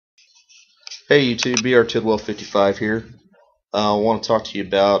Hey YouTube, BR Tidwell 55 here. I want to talk to you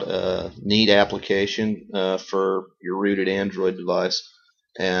about a neat application for your rooted Android device,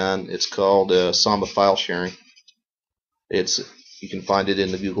 and it's called Samba File Sharing. You can find it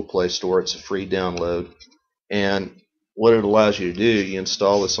in the Google Play Store. It's a free download, and what it allows you to do, you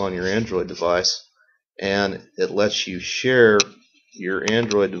install this on your Android device, and it lets you share your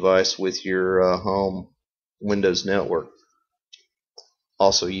Android device with your home Windows network.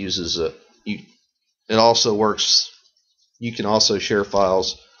 Also uses it also works. You can also share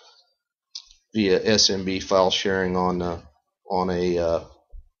files via SMB file sharing on a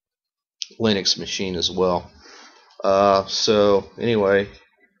Linux machine as well. So anyway,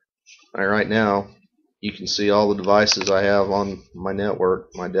 right now you can see all the devices I have on my network: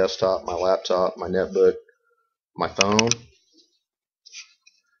 my desktop, my laptop, my netbook, my phone,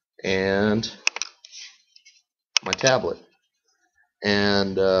 and my tablet.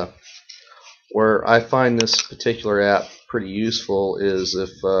 And where I find this particular app pretty useful is if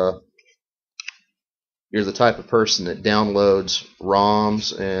you're the type of person that downloads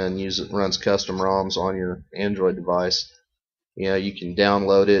ROMs and runs custom ROMs on your Android device. You can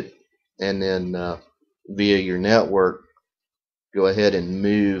download it and then via your network go ahead and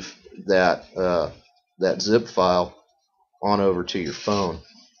move that zip file on over to your phone,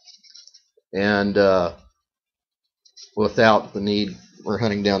 and without the need for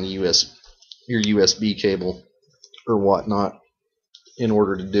hunting down your USB cable or whatnot in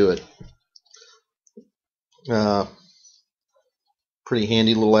order to do it. Pretty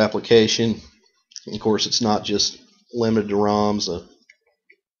handy little application. Of course, it's not just limited to ROMs.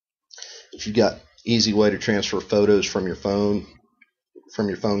 If you've got easy way to transfer photos from your phone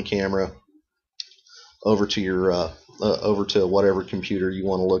camera over to your over to whatever computer you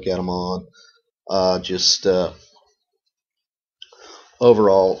want to look at them on,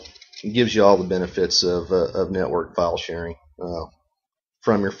 overall it gives you all the benefits of network file sharing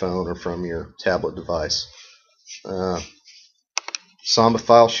from your phone or from your tablet device. Samba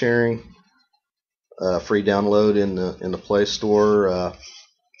File Sharing, free download in the Play Store.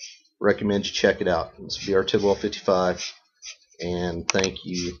 Recommend you check it out. It's BR Tidwell 55, and thank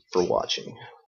you for watching.